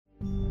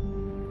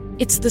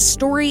It's the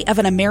story of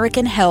an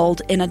American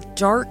held in a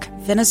dark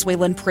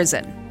Venezuelan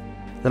prison.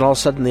 Then all of a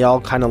sudden they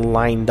all kind of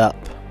lined up.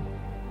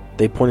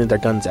 They pointed their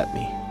guns at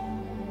me.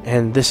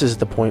 And this is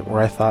the point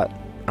where I thought,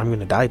 I'm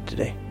going to die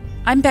today.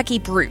 I'm Becky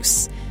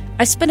Bruce.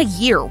 I spent a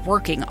year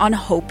working on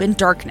Hope in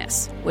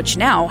Darkness, which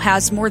now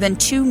has more than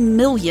 2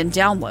 million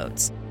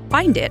downloads.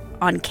 Find it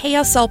on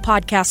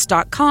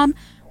kslpodcast.com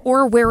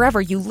or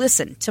wherever you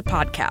listen to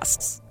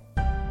podcasts.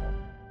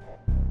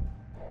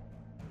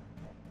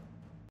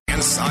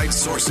 Inside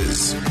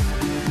Sources.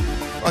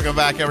 Welcome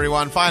back,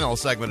 everyone. Final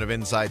segment of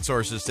Inside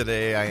Sources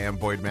today. I am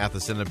Boyd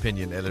Matheson,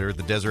 opinion editor at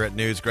the Deseret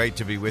News. Great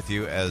to be with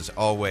you, as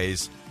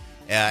always.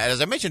 As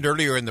I mentioned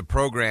earlier in the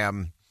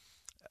program,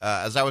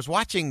 as I was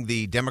watching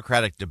the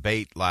Democratic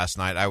debate last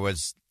night, I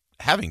was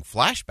having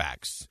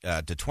flashbacks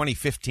to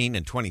 2015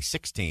 and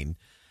 2016.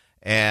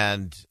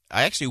 And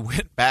I actually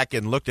went back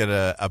and looked at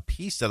a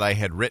piece that I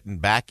had written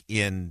back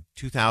in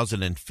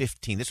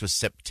 2015. This was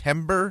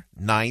September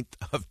 9th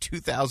of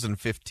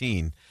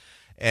 2015.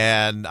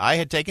 And I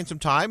had taken some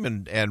time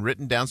and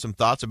written down some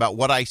thoughts about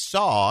what I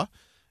saw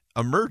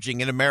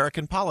emerging in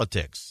American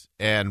politics,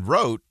 and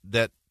wrote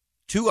that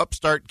two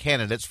upstart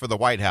candidates for the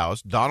White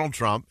House, Donald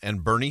Trump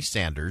and Bernie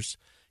Sanders,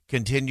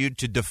 continued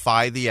to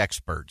defy the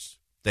experts.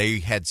 They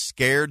had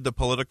scared the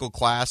political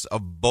class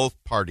of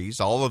both parties,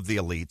 all of the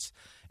elites,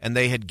 and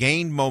they had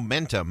gained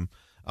momentum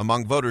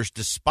among voters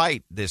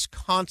despite this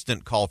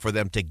constant call for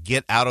them to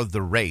get out of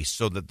the race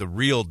so that the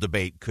real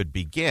debate could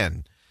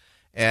begin.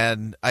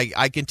 And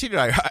I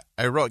continued.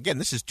 I wrote, again,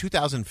 this is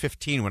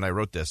 2015 when I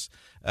wrote this.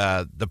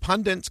 The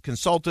pundits,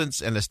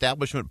 consultants, and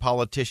establishment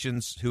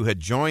politicians who had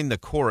joined the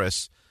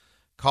chorus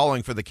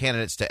calling for the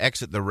candidates to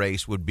exit the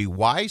race would be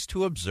wise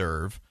to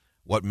observe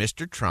what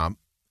Mr. Trump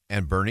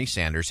and Bernie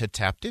Sanders had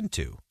tapped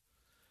into.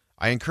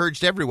 I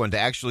encouraged everyone to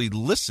actually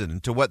listen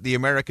to what the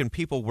American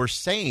people were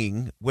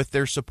saying with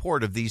their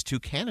support of these two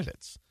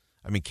candidates.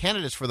 I mean,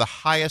 candidates for the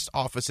highest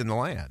office in the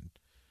land.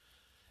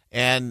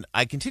 And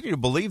I continue to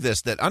believe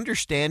this, that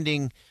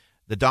understanding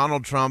the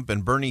Donald Trump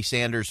and Bernie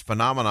Sanders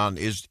phenomenon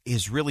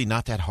is really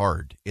not that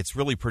hard. It's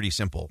really pretty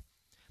simple.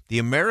 The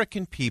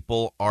American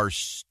people are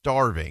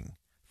starving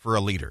for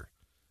a leader.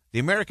 The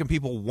American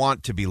people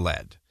want to be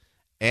led.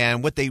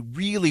 And what they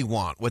really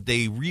want, what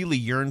they really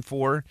yearn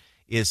for,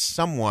 is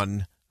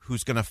someone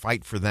who's going to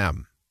fight for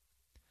them.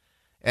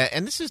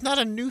 And this is not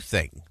a new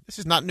thing. This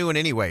is not new in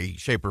any way,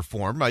 shape, or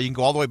form. You can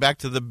go all the way back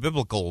to the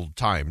biblical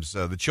times,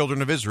 the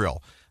children of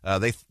Israel.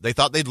 They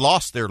thought they'd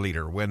lost their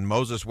leader when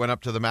Moses went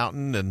up to the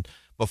mountain, and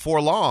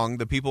before long,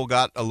 the people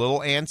got a little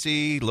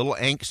antsy, little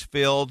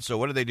angst-filled. So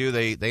what did?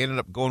 They ended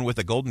up going with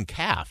a golden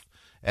calf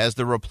as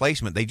the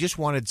replacement. They just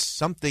wanted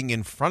something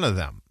in front of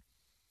them.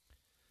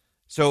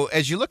 So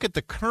as you look at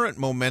the current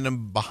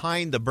momentum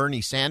behind the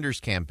Bernie Sanders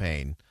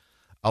campaign,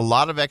 a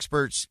lot of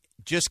experts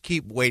just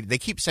keep waiting. They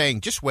keep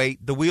saying, just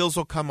wait, the wheels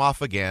will come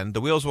off again.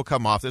 The wheels will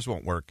come off. This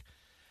won't work.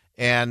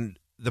 And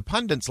the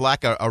pundits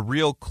lack a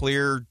real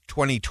clear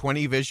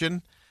 2020 vision.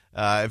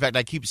 In fact,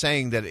 I keep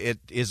saying that it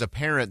is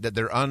apparent that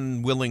they're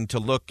unwilling to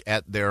look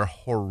at their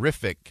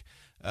horrific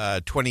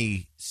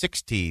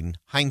 2016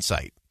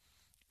 hindsight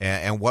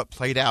and what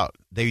played out.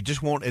 They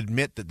just won't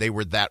admit that they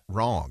were that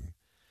wrong.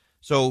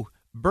 So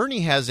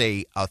Bernie has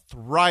a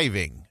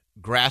thriving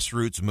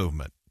grassroots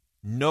movement.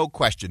 No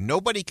question.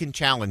 Nobody can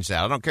challenge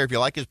that. I don't care if you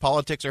like his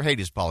politics or hate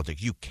his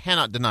politics. You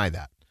cannot deny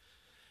that.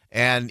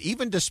 And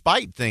even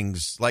despite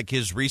things like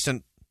his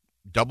recent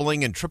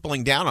doubling and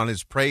tripling down on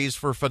his praise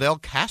for Fidel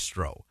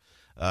Castro,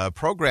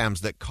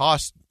 programs that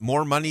cost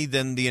more money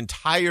than the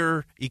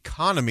entire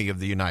economy of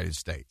the United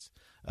States,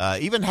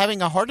 even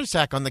having a heart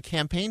attack on the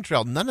campaign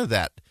trail, none of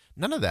that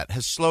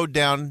has slowed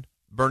down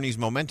Bernie's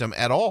momentum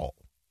at all.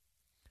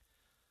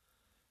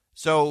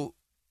 So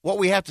what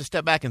we have to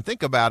step back and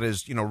think about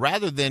is,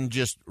 rather than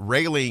just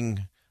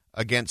railing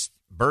against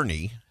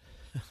Bernie,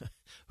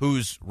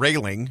 who's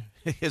railing,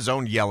 his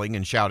own yelling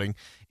and shouting,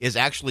 is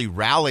actually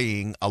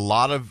rallying a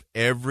lot of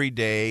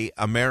everyday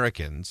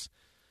Americans,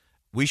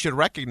 we should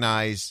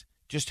recognize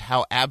just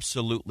how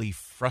absolutely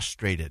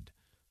frustrated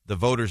the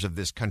voters of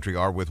this country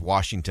are with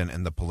Washington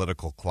and the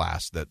political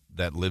class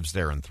that lives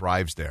there and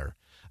thrives there.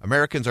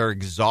 Americans are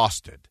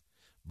exhausted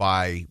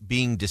by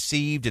being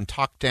deceived and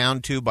talked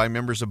down to by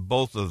members of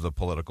both of the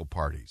political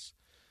parties.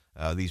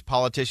 These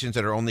politicians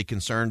that are only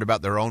concerned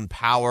about their own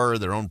power,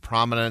 their own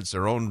prominence,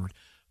 their own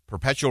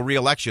perpetual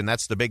reelection,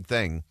 that's the big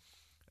thing.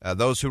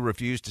 Those who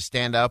refuse to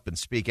stand up and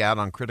speak out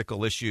on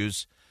critical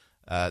issues,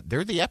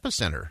 they're the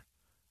epicenter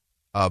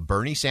of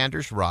Bernie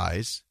Sanders'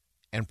 rise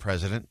and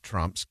President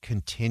Trump's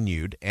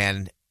continued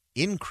and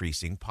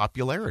increasing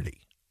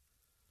popularity.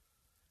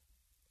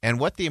 And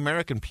what the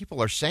American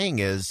people are saying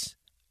is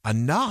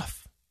enough.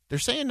 They're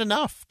saying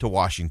enough to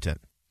Washington.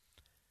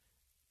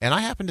 And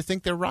I happen to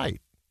think they're right.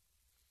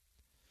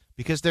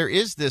 Because there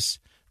is this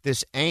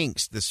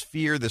angst, this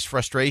fear, this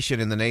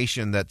frustration in the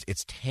nation that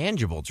it's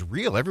tangible, it's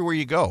real everywhere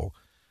you go.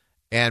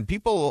 And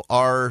people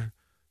are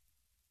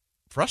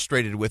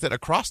frustrated with it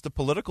across the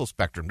political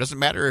spectrum. Doesn't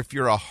matter if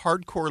you're a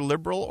hardcore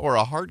liberal or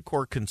a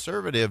hardcore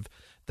conservative,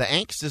 the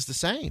angst is the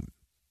same.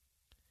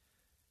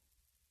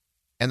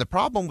 And the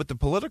problem with the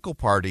political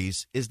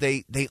parties is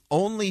they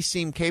only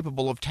seem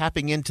capable of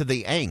tapping into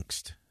the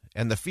angst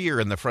and the fear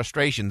and the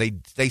frustration.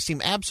 They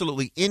seem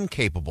absolutely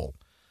incapable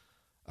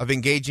of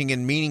engaging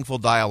in meaningful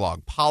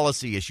dialogue,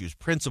 policy issues,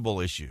 principle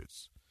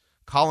issues,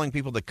 calling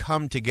people to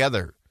come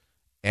together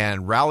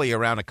and rally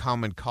around a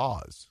common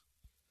cause.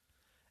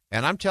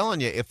 And I'm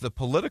telling you, if the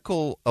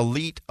political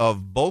elite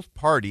of both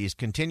parties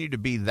continue to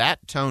be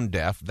that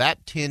tone-deaf,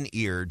 that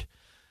tin-eared,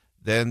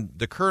 then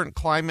the current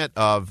climate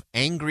of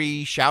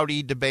angry,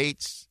 shouty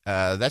debates,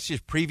 that's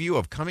just preview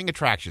of coming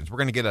attractions. We're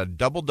going to get a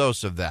double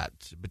dose of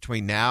that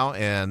between now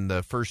and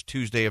the first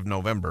Tuesday of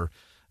November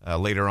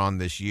later on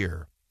this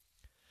year.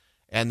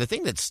 And the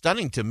thing that's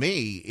stunning to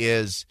me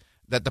is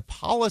that the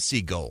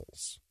policy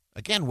goals,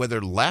 again,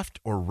 whether left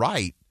or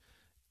right,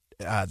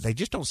 they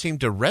just don't seem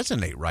to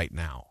resonate right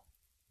now.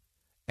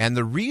 And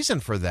the reason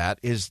for that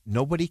is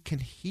nobody can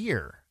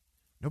hear.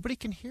 Nobody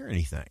can hear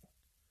anything.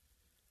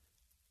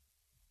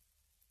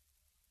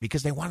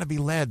 Because they want to be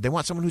led. They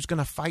want someone who's going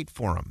to fight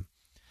for them.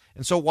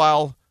 And so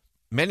while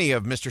many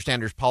of Mr.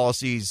 Sanders'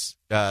 policies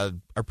are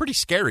pretty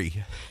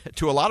scary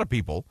to a lot of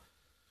people,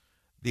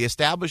 the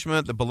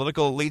establishment, the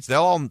political elites,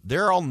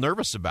 they're all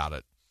nervous about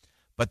it.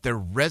 But they're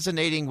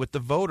resonating with the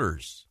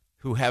voters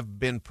who have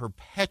been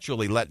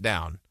perpetually let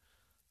down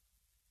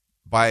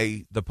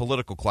by the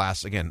political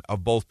class, again,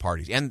 of both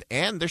parties. And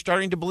they're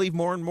starting to believe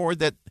more and more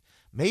that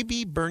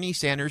maybe Bernie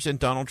Sanders and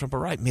Donald Trump are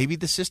right. Maybe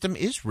the system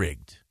is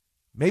rigged.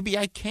 Maybe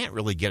I can't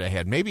really get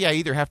ahead. Maybe I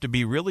either have to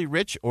be really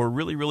rich or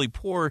really, really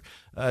poor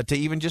to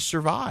even just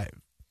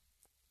survive.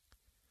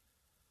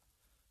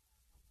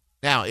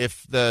 Now,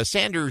 if the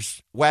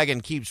Sanders wagon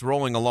keeps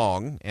rolling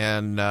along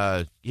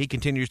and he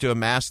continues to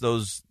amass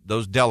those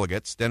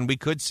delegates, then we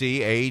could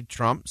see a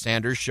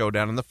Trump-Sanders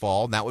showdown in the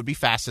fall, and that would be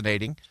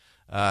fascinating.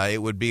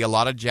 It would be a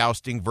lot of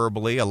jousting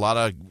verbally, a lot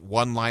of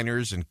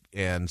one-liners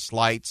and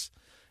slights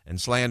and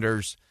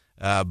slanders.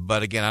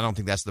 But again, I don't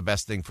think that's the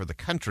best thing for the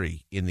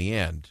country in the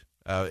end.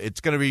 It's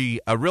going to be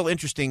a real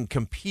interesting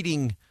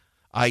competing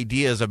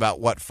ideas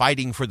about what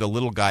fighting for the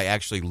little guy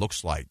actually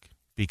looks like,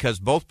 because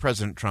both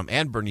President Trump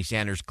and Bernie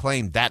Sanders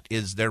claim that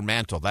is their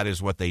mantle. That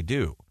is what they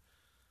do.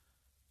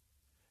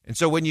 And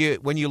so when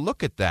you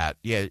look at that,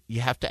 you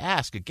have to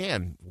ask,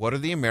 again, what are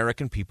the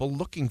American people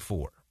looking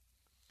for?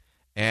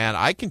 And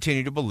I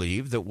continue to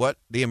believe that what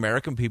the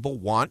American people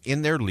want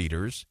in their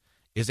leaders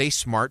is a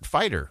smart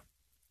fighter.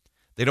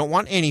 They don't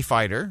want any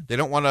fighter. They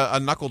don't want a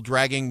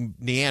knuckle-dragging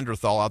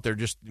Neanderthal out there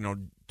just,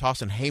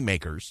 tossing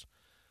haymakers.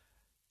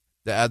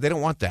 They don't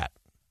want that.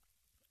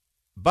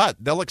 But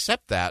they'll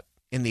accept that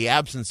in the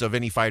absence of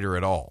any fighter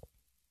at all.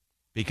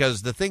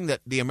 Because the thing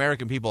that the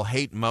American people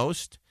hate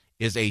most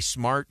is a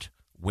smart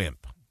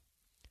wimp.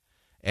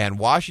 And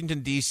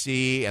Washington,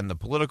 D.C. and the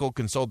political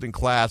consulting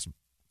class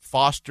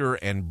foster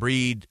and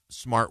breed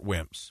smart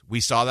wimps. We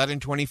saw that in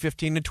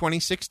 2015 and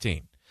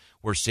 2016.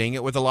 We're seeing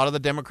it with a lot of the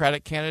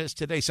Democratic candidates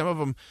today. Some of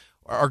them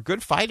are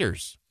good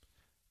fighters,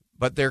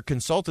 but their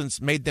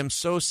consultants made them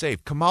so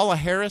safe. Kamala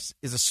Harris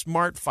is a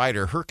smart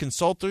fighter. Her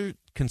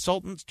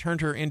consultants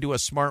turned her into a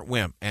smart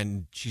wimp,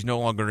 and she's no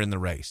longer in the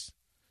race.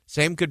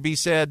 Same could be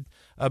said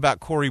about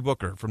Cory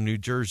Booker from New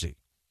Jersey.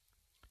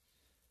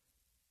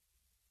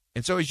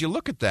 And so as you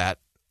look at that,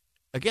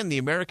 again, the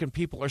American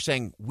people are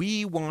saying,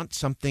 we want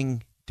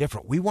something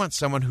different. We want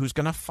someone who's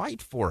going to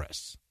fight for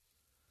us.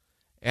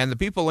 And the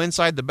people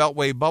inside the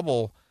Beltway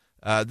bubble,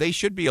 they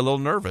should be a little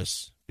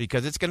nervous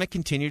because it's going to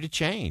continue to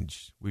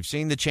change. We've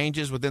seen the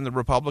changes within the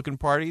Republican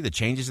Party. The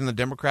changes in the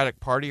Democratic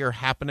Party are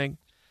happening.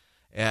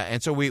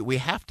 And so we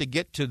have to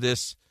get to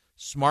this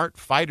smart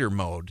fighter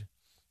mode.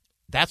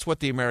 That's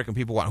what the American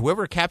people want.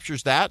 Whoever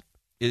captures that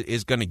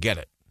is going to get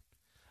it.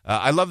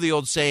 I love the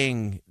old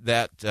saying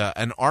that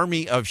an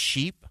army of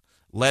sheep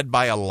led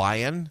by a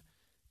lion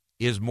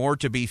is more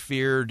to be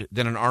feared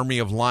than an army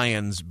of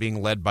lions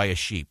being led by a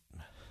sheep.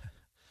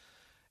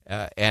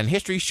 And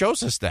history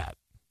shows us that.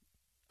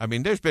 I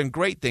mean, there's been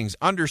great things.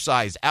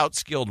 Undersized,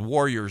 outskilled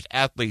warriors,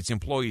 athletes,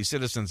 employees,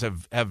 citizens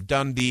have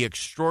done the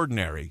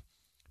extraordinary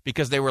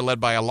because they were led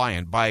by a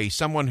lion, by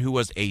someone who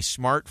was a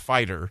smart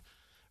fighter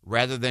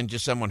rather than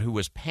just someone who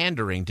was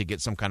pandering to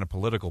get some kind of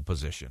political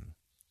position.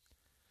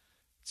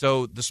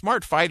 So the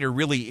smart fighter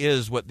really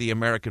is what the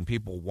American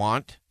people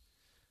want,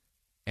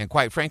 and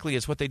quite frankly,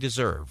 it's what they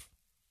deserve.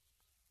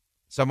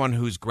 Someone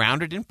who's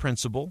grounded in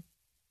principle,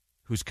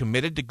 who's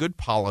committed to good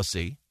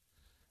policy,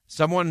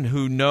 someone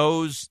who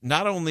knows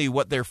not only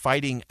what they're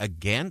fighting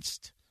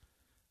against,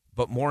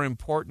 but more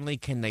importantly,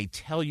 can they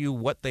tell you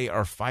what they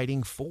are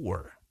fighting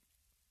for?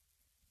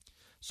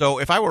 So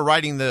if I were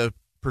writing the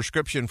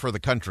prescription for the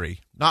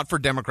country, not for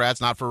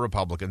Democrats, not for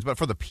Republicans, but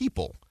for the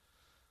people,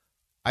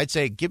 I'd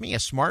say give me a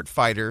smart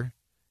fighter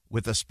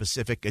with a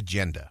specific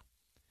agenda.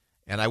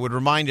 And I would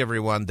remind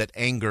everyone that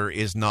anger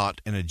is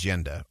not an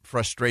agenda.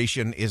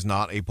 Frustration is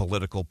not a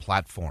political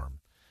platform.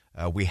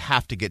 We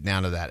have to get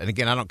down to that. And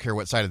again, I don't care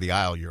what side of the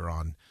aisle you're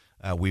on.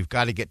 We've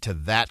got to get to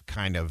that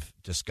kind of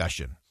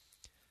discussion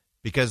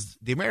because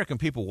the American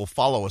people will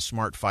follow a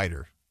smart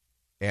fighter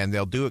and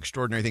they'll do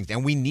extraordinary things.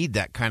 And we need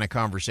that kind of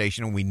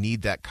conversation, and we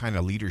need that kind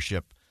of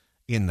leadership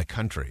in the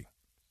country.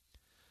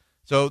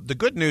 So the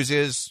good news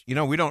is, we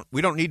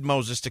don't need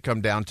Moses to come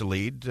down to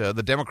lead.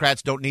 The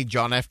Democrats don't need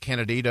John F.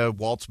 Kennedy to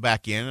waltz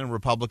back in, and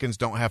Republicans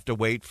don't have to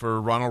wait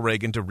for Ronald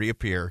Reagan to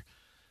reappear.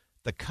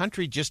 The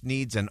country just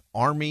needs an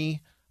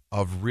army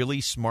of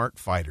really smart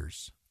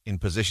fighters in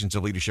positions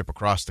of leadership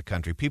across the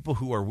country, people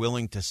who are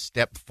willing to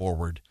step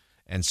forward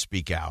and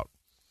speak out,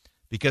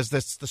 because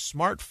that's the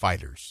smart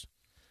fighters.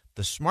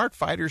 The smart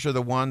fighters are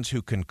the ones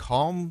who can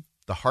calm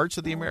the hearts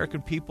of the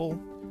American people.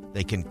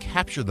 They can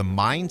capture the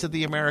minds of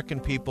the American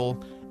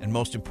people, and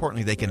most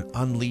importantly, they can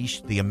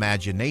unleash the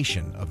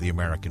imagination of the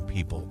American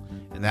people,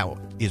 and that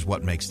is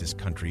what makes this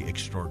country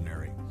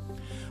extraordinary.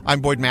 I'm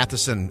Boyd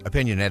Matheson,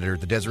 opinion editor at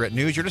the Deseret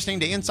News. You're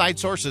listening to Inside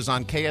Sources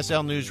on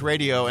KSL News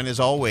Radio, and as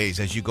always,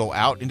 as you go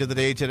out into the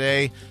day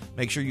today,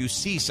 make sure you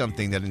see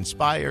something that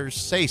inspires,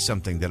 say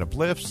something that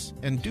uplifts,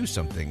 and do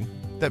something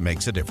that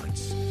makes a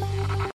difference.